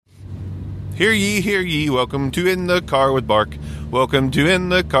hear ye, welcome to In the Car with Bark. Welcome to In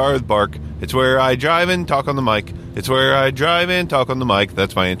the Car with Bark. It's where I drive and talk on the mic. It's where I drive and talk on the mic.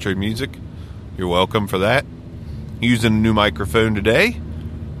 That's my intro music. You're welcome for that. Using a new microphone today.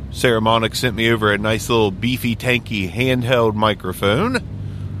 Saramonic sent me over a nice little beefy, tanky, handheld microphone.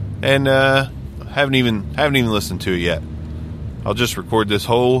 And haven't even listened to it yet. I'll just record this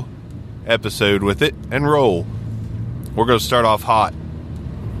whole episode with it and roll. We're going to start off hot.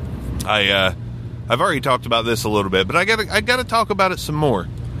 I've already talked about this a little bit, but I gotta talk about it some more.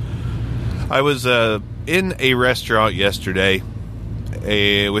 I was in a restaurant yesterday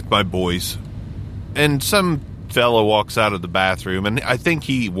with my boys, and some fellow walks out of the bathroom, and I think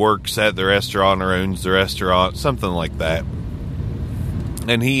he works at the restaurant or owns the restaurant, something like that.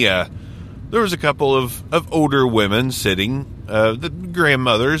 And there was a couple of older women sitting, the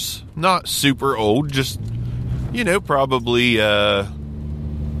grandmothers, not super old, just, probably,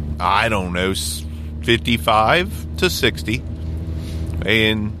 I don't know, 55 to 60.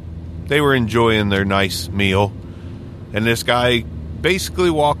 And they were enjoying their nice meal. And this guy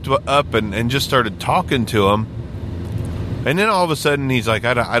basically walked up and just started talking to them. And then all of a sudden he's like,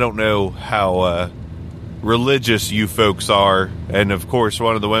 I don't know how religious you folks are. And of course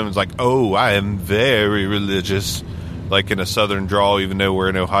one of the women's like, oh, I am very religious. Like in a southern drawl, even though we're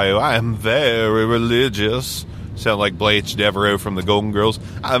in Ohio, I am very religious. Sound like Blanche Devereaux from the Golden Girls.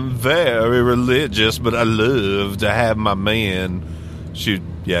 I'm very religious, but I love to have my man.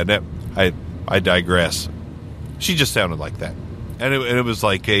 I digress. She just sounded like that. And it was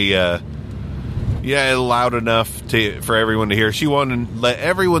like loud enough for everyone to hear. She wanted to let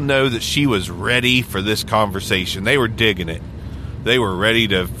everyone know that she was ready for this conversation. They were digging it. They were ready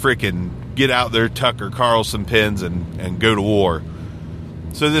to frickin' get out their Tucker Carlson pens and go to war.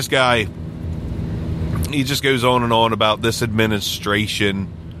 So this guy, he just goes on and on about this administration,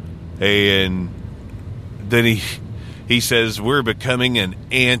 and then he says we're becoming an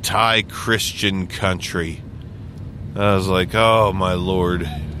anti-Christian country. I was like, oh my Lord,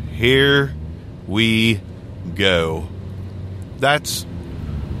 here we go. This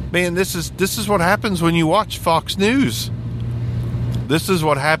is what happens when you watch Fox News. This is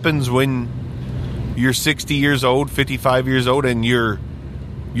what happens when you're 60 years old, 55 years old, and your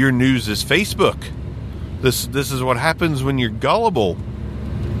news is Facebook. This is what happens when you're gullible.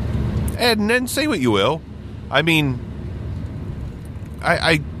 And then say what you will. I mean,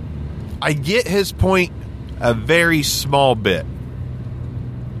 I get his point a very small bit.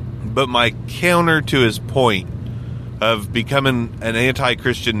 But my counter to his point of becoming an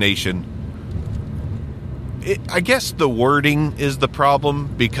anti-Christian nation, I guess the wording is the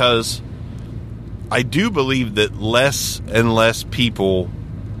problem, because I do believe that less and less people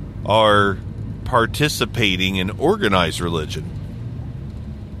are participating in organized religion.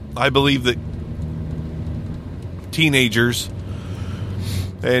 I believe that teenagers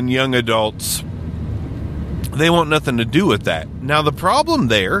and young adults, they want nothing to do with that. Now the problem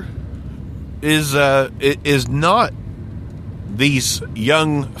there is it is not these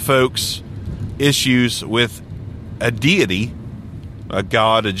young folks' issues with a deity, a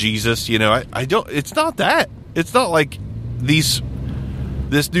God, a Jesus. I don't. It's not that. It's not like this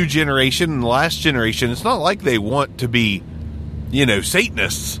new generation and the last generation, it's not like they want to be,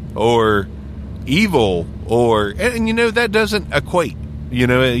 Satanists or evil and that doesn't equate.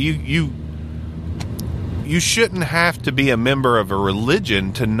 You shouldn't have to be a member of a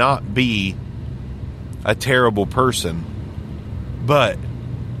religion to not be a terrible person. But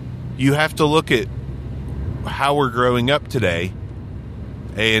you have to look at how we're growing up today,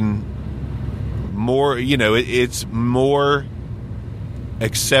 and more, it's more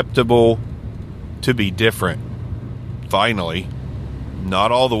acceptable to be different. Finally,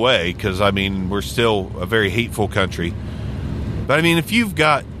 not all the way, because we're still a very hateful country. But if you've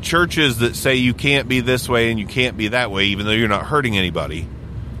got churches that say you can't be this way and you can't be that way, even though you're not hurting anybody,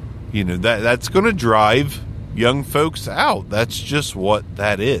 that's going to drive young folks out. That's just what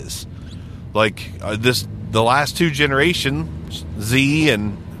that is. Like the last two generations, Z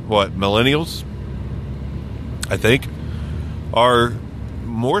and millennials, I think, are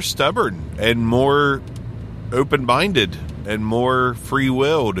more stubborn and more open-minded and more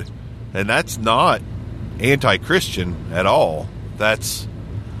free-willed, and that's not anti-Christian at all. That's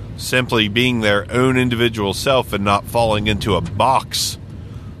simply being their own individual self and not falling into a box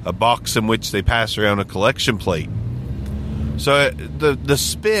in which they pass around a collection plate. So the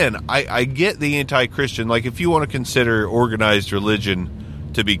spin, I get the anti-Christian. Like, if you want to consider organized religion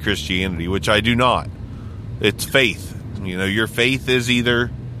to be Christianity, which I do not, it's faith. Your faith is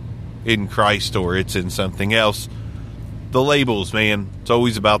either in Christ or it's in something else. The labels, man. It's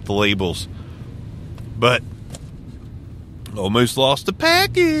always about the labels. But almost lost a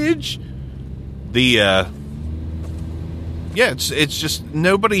package. Yeah, it's just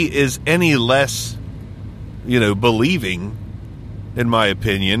nobody is any less, believing, in my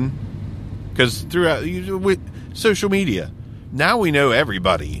opinion, because throughout with social media, now we know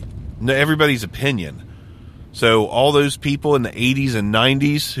everybody's opinion. So all those people in the 80s and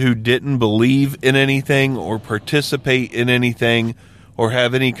 90s who didn't believe in anything or participate in anything or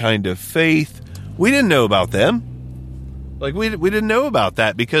have any kind of faith, we didn't know about them. Like, we didn't know about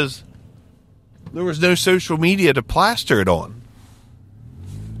that because there was no social media to plaster it on.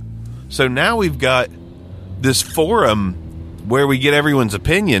 So now we've got this forum where we get everyone's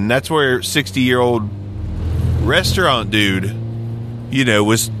opinion. That's where 60-year-old restaurant dude,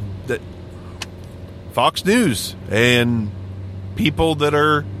 was that Fox News and people that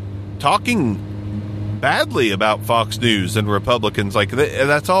are talking badly about Fox News and Republicans. Like,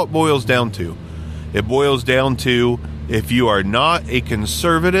 that's all it boils down to. It boils down to, if you are not a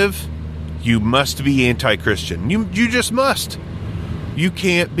conservative, you must be anti-Christian. You just must. You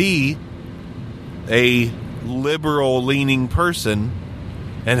can't be a liberal-leaning person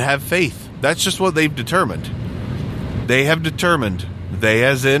and have faith. That's just what they've determined. They have determined, they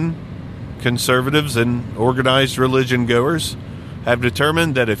as in conservatives and organized religion goers, have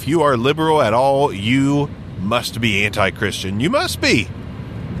determined that if you are liberal at all, you must be anti-Christian. You must be.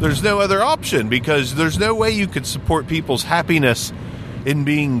 There's no other option, because there's no way you could support people's happiness in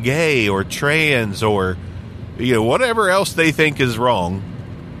being gay or trans or whatever else they think is wrong.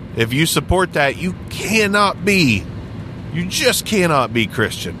 If you support that, you just cannot be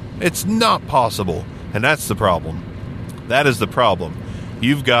Christian. It's not possible. And that's the problem. That is the problem.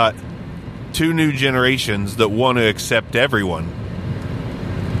 You've got two new generations that want to accept everyone,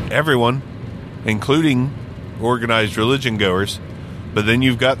 including organized religion goers. But then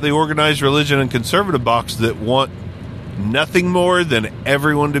you've got the organized religion and conservative box that want nothing more than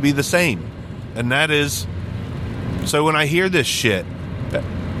everyone to be the same. And that is, so when I hear this shit,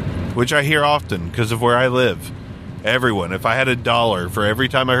 which I hear often because of where I live, everyone, if I had $1 for every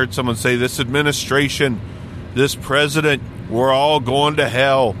time I heard someone say, this administration, this president, we're all going to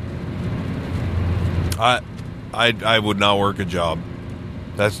hell, I would not work a job.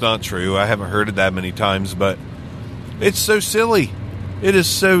 That's not true. I haven't heard it that many times, but it's so silly. It is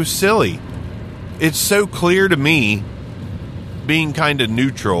so silly. It's so clear to me, being kind of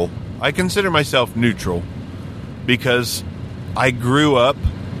neutral. I consider myself neutral because I grew up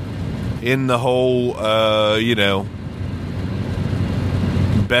in the whole,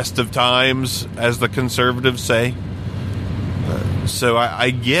 best of times, as the conservatives say. So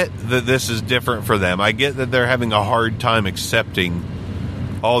I get that this is different for them. I get that they're having a hard time accepting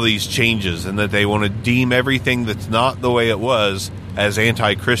all these changes and that they want to deem everything that's not the way it was as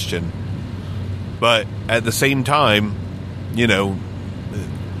anti-Christian. But at the same time,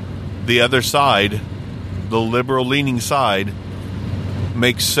 the other side, the liberal-leaning side,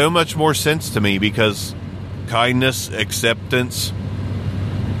 makes so much more sense to me because kindness, acceptance.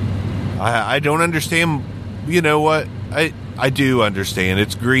 I don't understand. You know what? I do understand.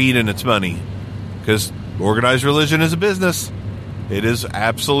 It's greed and it's money. Because organized religion is a business. It is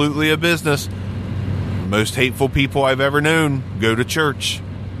absolutely a business. Most hateful people I've ever known go to church.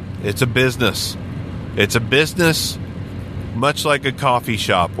 It's a business. It's a business much like a coffee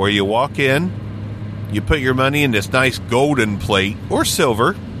shop where you walk in, you put your money in this nice golden plate, or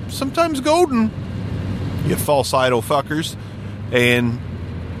silver, sometimes golden, you false idol fuckers, and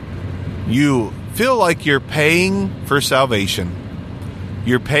you feel like you're paying for salvation.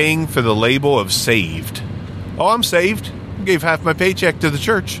 You're paying for the label of saved. Oh, I'm saved. I gave half my paycheck to the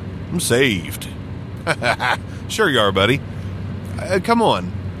church. I'm saved. Sure you are, buddy. Come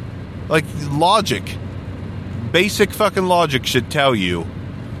on. Like, logic. Basic fucking logic should tell you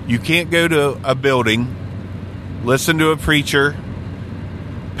you can't go to a building, listen to a preacher,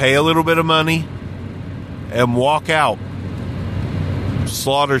 pay a little bit of money, and walk out.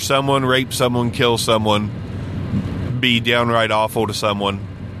 Slaughter someone, rape someone, kill someone, be downright awful to someone.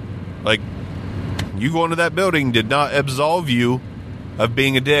 Like, you going to that building did not absolve you of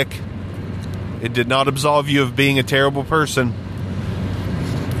being a dick. It did not absolve you of being a terrible person.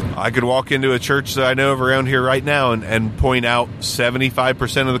 I could walk into a church that I know of around here right now and point out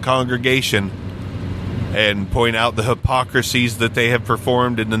 75% of the congregation and point out the hypocrisies that they have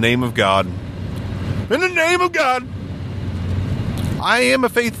performed in the name of God. In the name of God! I am a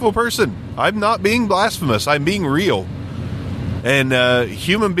faithful person. I'm not being blasphemous. I'm being real. And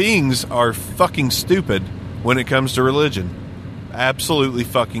human beings are fucking stupid when it comes to religion. Absolutely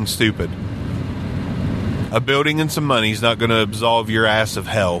fucking stupid. A building and some money is not going to absolve your ass of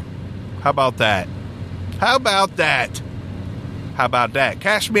hell. How about that? How about that? How about that?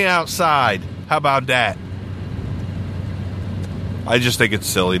 Cash me outside. How about that? I just think it's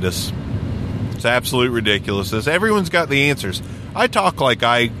silliness. It's absolute ridiculousness. Everyone's got the answers. I talk like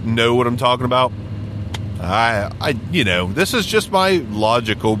I know what I'm talking about. This is just my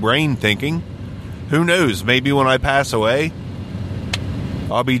logical brain thinking. Who knows? Maybe when I pass away,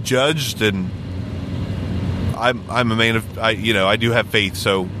 I'll be judged, and I'm a man of, I do have faith,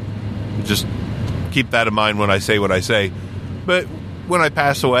 so just keep that in mind when I say what I say. But when I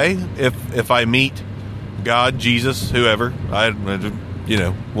pass away, if I meet God, Jesus, whoever,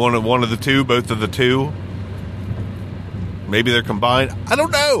 one of the two, both of the two, maybe they're combined. I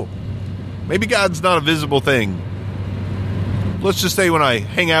don't know. Maybe God's not a visible thing. Let's just say when I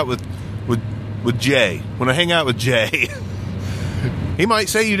hang out with Jay, he might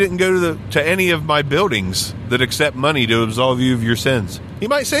say you didn't go to any of my buildings that accept money to absolve you of your sins. He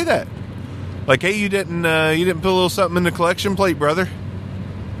might say that. Like, hey, you didn't put a little something in the collection plate, brother.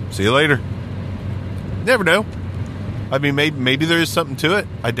 See you later. Never know. I mean, maybe there is something to it.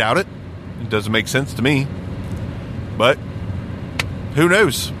 I doubt it. It doesn't make sense to me. But who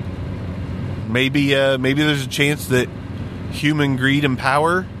knows? Maybe there's a chance that human greed and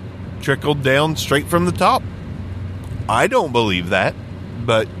power trickled down straight from the top. I don't believe that,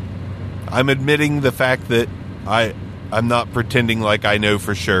 but I'm admitting the fact that I'm not pretending like I know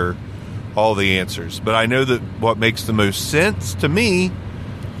for sure all the answers. But I know that what makes the most sense to me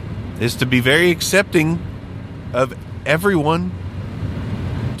is to be very accepting of everyone.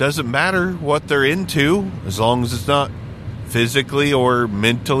 Doesn't matter what they're into, as long as it's not physically or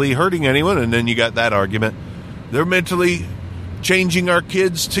mentally hurting anyone. And then you got that argument. They're mentally changing our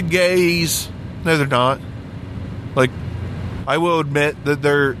kids to gays. No, they're not. Like, I will admit that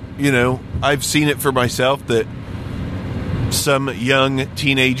they're, I've seen it for myself that some young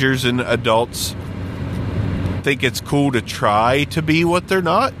teenagers and adults think it's cool to try to be what they're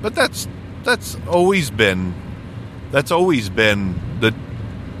not. But that's always been the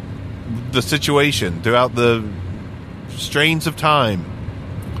situation throughout the strains of time.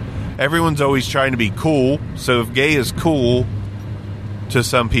 Everyone's always trying to be cool. So if gay is cool to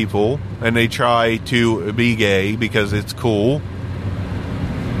some people and they try to be gay because it's cool,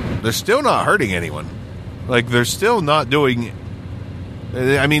 they're still not hurting anyone. Like, they're still not doing,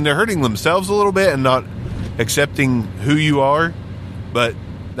 I mean, they're hurting themselves a little bit and not accepting who you are, but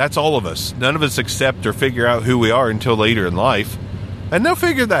that's all of us. None of us accept or figure out who we are until later in life, and they'll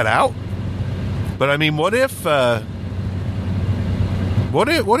figure that out. But I mean, what if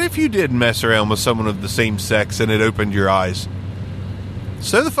you did mess around with someone of the same sex and it opened your eyes?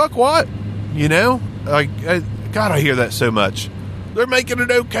 So the fuck what? God, I hear that so much. They're making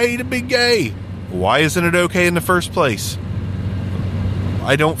it okay to be gay. Why isn't it okay in the first place?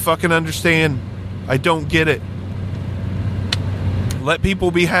 I don't fucking understand. I don't get it. Let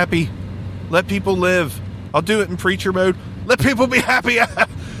people be happy. Let people live. I'll do it in preacher mode. Let people be happy.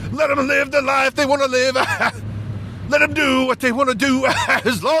 Let them live the life they want to live. Let them do what they want to do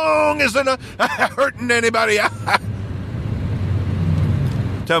as long as they're not hurting anybody.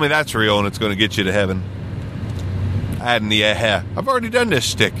 Tell me that's real and it's going to get you to heaven. Adding the I've already done this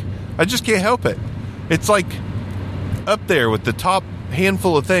shtick. I just can't help it. It's like up there with the top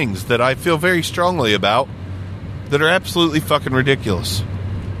handful of things that I feel very strongly about that are absolutely fucking ridiculous.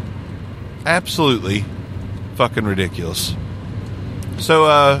 Absolutely fucking ridiculous.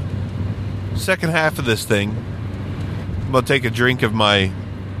 So, second half of this thing, I'm going to take a drink of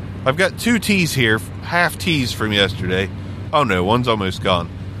I've got 2 teas here, half teas from yesterday. Oh no, one's almost gone.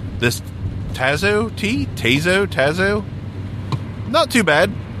 This Tazo tea? Tazo? Not too bad.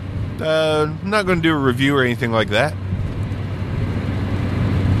 I'm not going to do a review or anything like that.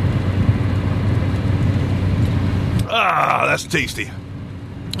 Ah, that's tasty.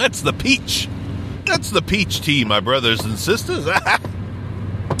 That's the peach. That's the peach tea, my brothers and sisters.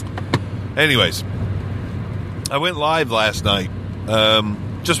 Anyways, I went live last night.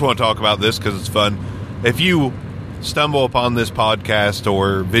 Just want to talk about this because it's fun. If you stumble upon this podcast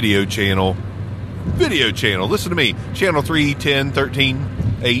or video channel, listen to me, channel 3, 10, 13,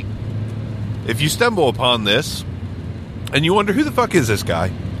 8. If you stumble upon this and you wonder, who the fuck is this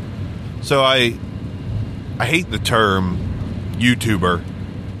guy? So I hate the term YouTuber,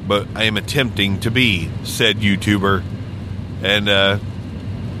 but I am attempting to be said YouTuber. And I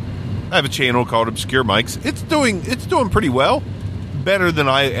have a channel called Obscure Mics. It's doing pretty well. Better than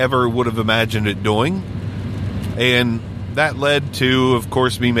I ever would have imagined it doing. And that led to, of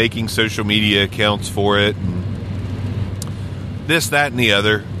course, me making social media accounts for it. And this, that, and the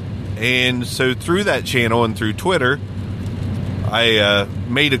other. And so through that channel and through Twitter, I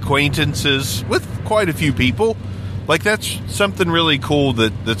made acquaintances with quite a few people. Like, that's something really cool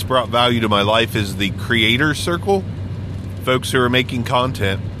that's brought value to my life, is the creator circle. Folks who are making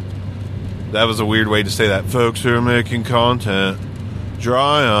content. That was a weird way to say that. Folks who are making content.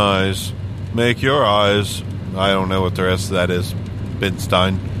 Dry eyes. Make your eyes. I don't know what the rest of that is. Ben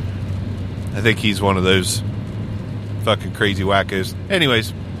Stein. I think he's one of those fucking crazy wackos.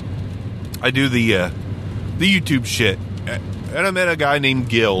 Anyways, I do the YouTube shit. And I met a guy named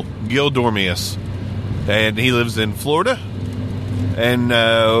Gil Dormius. And he lives in Florida. And,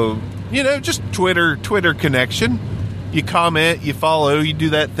 just Twitter connection. You comment, you follow, you do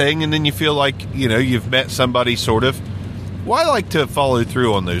that thing, and then you feel like, you've met somebody, sort of. Well, I like to follow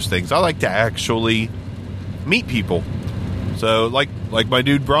through on those things. I like to actually meet people. So, like my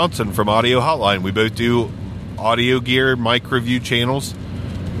dude Bronson from Audio Hotline, we both do audio gear, mic review channels.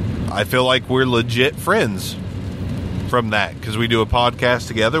 I feel like we're legit friends from that, because we do a podcast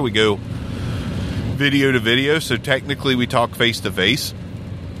together. We go video to video, so technically we talk face to face.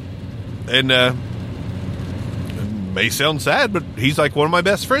 And, may sound sad, but he's like one of my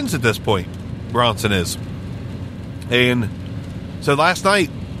best friends at this point. Bronson is. And so last night,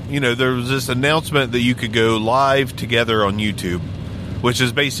 there was this announcement that you could go live together on YouTube, which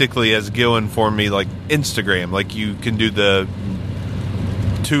is basically, as Gil informed me, like Instagram. Like, you can do the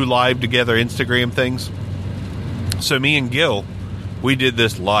 2 live together Instagram things. So me and Gil, we did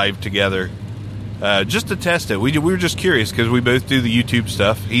this live together just to test it. We were just curious, because we both do the YouTube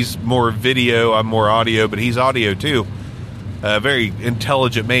stuff. He's more video, I'm more audio, but he's audio too. A very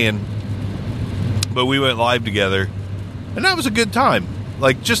intelligent man. But we went live together, and that was a good time.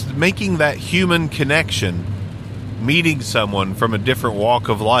 Like, just making that human connection, meeting someone from a different walk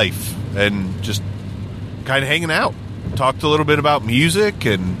of life, and just kind of hanging out. Talked a little bit about music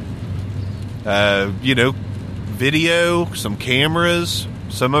and, video, some cameras,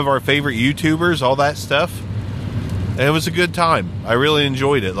 some of our favorite YouTubers, all that stuff. And it was a good time. I really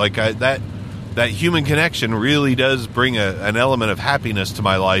enjoyed it. Like, that human connection really does bring an element of happiness to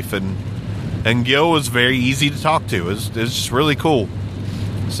my life. And Gil was very easy to talk to. It's just really cool.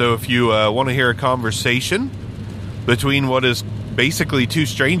 So if you want to hear a conversation between what is basically 2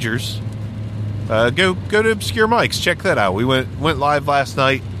 strangers, go to Obscure Mics. Check that out. We went live last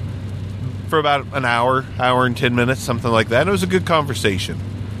night for about an hour and 10 minutes, something like that. It was a good conversation.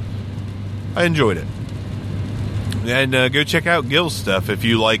 I enjoyed it. And go check out Gil's stuff if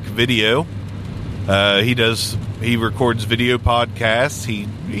you like video. He records video podcasts.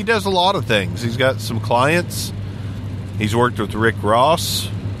 He does a lot of things. He's got some clients. He's worked with Rick Ross.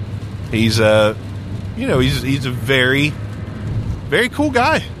 He's he's a very, very cool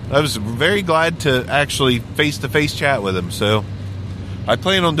guy. I was very glad to actually face-to-face chat with him. So I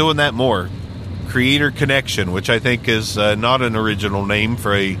plan on doing that more. Creator Connection, which I think is not an original name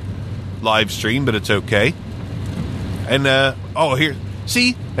for a live stream, but it's okay. And, here,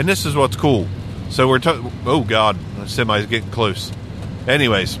 see? And this is what's cool. So we're oh, God, the semi's getting close.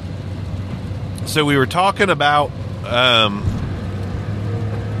 Anyways, so we were talking about,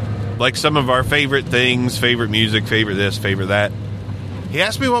 like, some of our favorite things, favorite music, favorite this, favorite that. He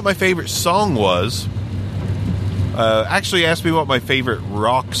asked me what my favorite song was. Actually asked me what my favorite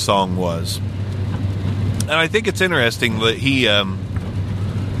rock song was. And I think it's interesting that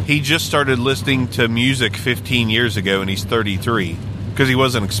he just started listening to music 15 years ago, and he's 33, because he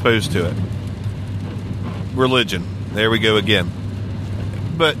wasn't exposed to it. Religion. There we go again.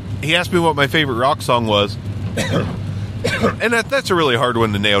 But he asked me what my favorite rock song was. And that's a really hard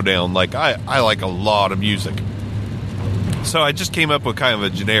one to nail down. Like, I like a lot of music. So I just came up with kind of a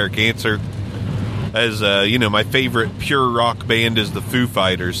generic answer. As, my favorite pure rock band is the Foo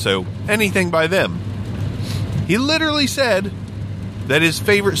Fighters. So anything by them. He literally said that his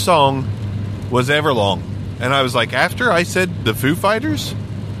favorite song was Everlong. And I was like, after I said the Foo Fighters?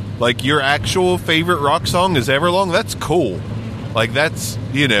 Like, your actual favorite rock song is Everlong? That's cool. Like, that's,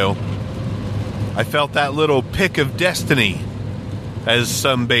 I felt that little pick of destiny, as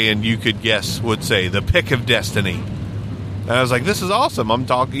some band you could guess would say, the pick of destiny. And I was like, this is awesome. I'm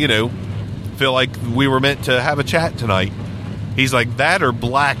talking, feel like we were meant to have a chat tonight. He's like, that or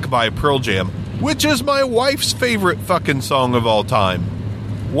Black by Pearl Jam, which is my wife's favorite fucking song of all time.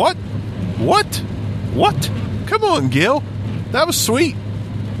 What? Come on, Gil. That was sweet.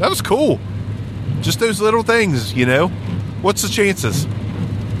 That was cool. Just those little things, What's the chances?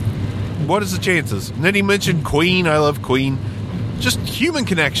 What is the chances? And then he mentioned Queen. I love Queen. Just human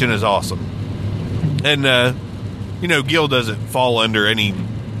connection is awesome. And, Gil doesn't fall under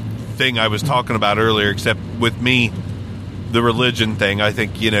anything I was talking about earlier, except with me, the religion thing. I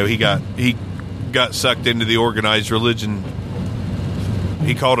think, he got sucked into the organized religion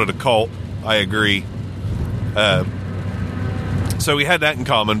he called it a cult. I agree. So we had that in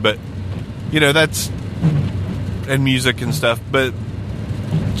common, but that's and music and stuff. But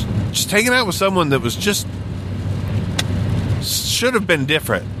just hanging out with someone that was just should have been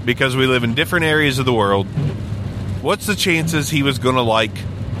different because we live in different areas of the world. What's the chances he was going to like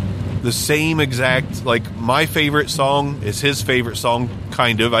the same exact, like my favorite song is his favorite song,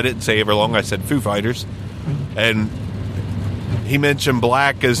 kind of. I didn't say Everlong, I said Foo Fighters. And he mentioned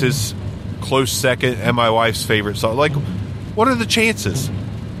Black as his close second and my wife's favorite song. Like, what are the chances?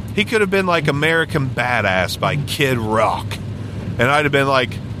 He could have been like American Badass by Kid Rock. And I'd have been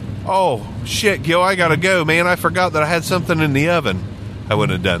like, oh, shit, Gil, I gotta go, man. I forgot that I had something in the oven. I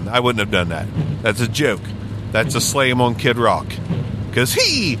wouldn't have done that. That's a joke. That's a slam on Kid Rock. Because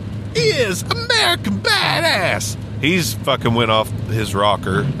he is American Badass. He's fucking went off his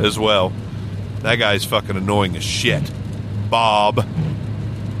rocker as well. That guy's fucking annoying as shit. Bob,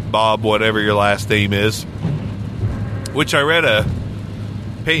 whatever your last name is. Which I read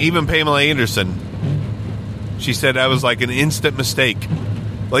even Pamela Anderson, she said that was like an instant mistake.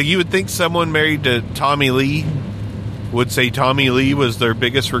 Like, you would think someone married to Tommy Lee would say Tommy Lee was their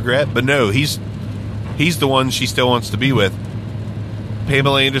biggest regret, but no, he's the one she still wants to be with.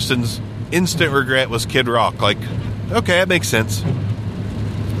 Pamela Anderson's instant regret was Kid Rock. Like, okay, that makes sense.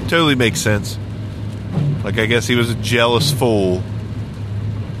 Totally makes sense. Like, I guess he was a jealous fool.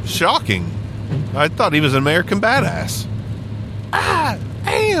 Shocking. I thought he was an American Badass. I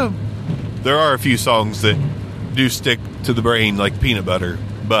am. There are a few songs that do stick to the brain like peanut butter,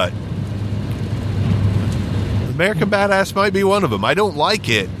 but American Badass might be one of them. I don't like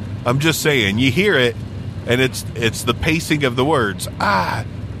it. I'm just saying, you hear it, and it's the pacing of the words. I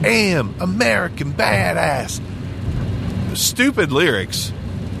am American Badass. Stupid lyrics.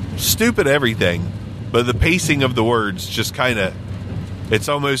 Stupid everything. But the pacing of the words just kind of... It's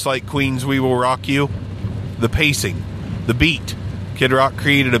almost like Queen's We Will Rock You. The pacing. The beat. Kid Rock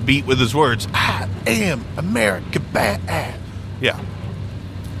created a beat with his words. I am American Badass. Yeah.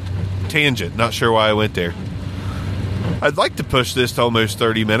 Tangent. Not sure why I went there. I'd like to push this to almost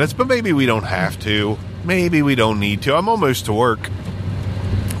 30 minutes, but maybe we don't have to. Maybe we don't need to. I'm almost to work.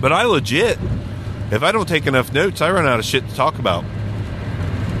 But I legit, if I don't take enough notes, I run out of shit to talk about.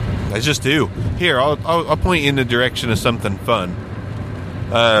 I just do. Here, I'll point you in the direction of something fun.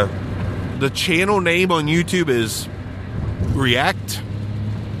 The channel name on YouTube is React.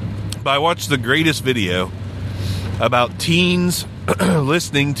 But I watched the greatest video about teens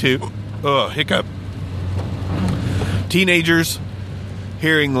listening to... hiccup. Teenagers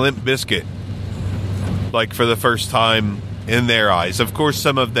hearing Limp Bizkit, like, for the first time in their eyes. Of course,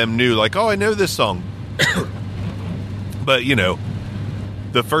 some of them knew, like, oh, I know this song. But,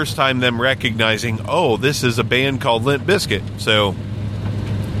 the first time them recognizing, oh, this is a band called Limp Bizkit. So,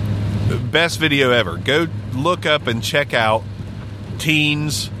 best video ever. Go look up and check out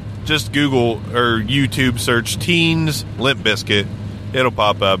teens. Just Google or YouTube search teens Limp Bizkit. It'll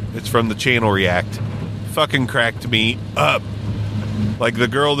pop up. It's from the channel React. Fucking cracked me up. Like, the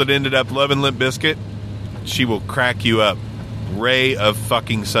girl that ended up loving Limp Bizkit, she will crack you up. Ray of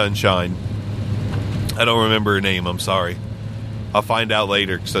fucking sunshine. I don't remember her name, I'm sorry. I'll find out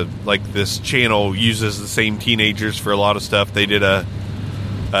later, because this channel uses the same teenagers for a lot of stuff. They did a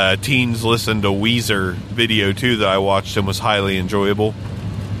teens listen to Weezer video too that I watched and was highly enjoyable.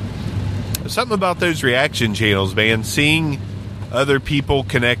 Something about those reaction channels, man. Seeing other people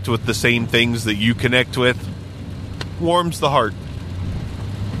connect with the same things that you connect with warms the heart.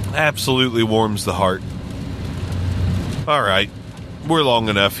 Absolutely warms the heart. Alright, we're long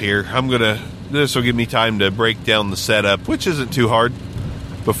enough here. This will give me time to break down the setup, which isn't too hard,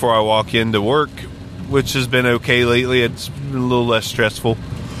 before I walk into work, which has been okay lately. It's been a little less stressful.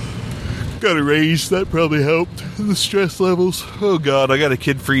 Got a raise, that probably helped the stress levels. Oh god, I got a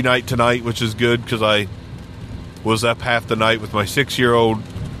kid-free night tonight, which is good, because I was up half the night with my 6-year-old.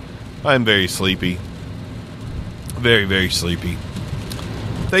 I'm very sleepy. Very, very sleepy.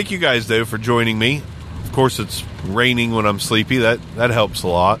 Thank you guys, though, for joining me. Of course, it's raining when I'm sleepy. That helps a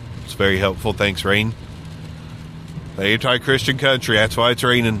lot. It's very helpful. Thanks, rain. Anti-Christian country. That's why it's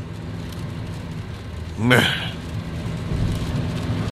raining.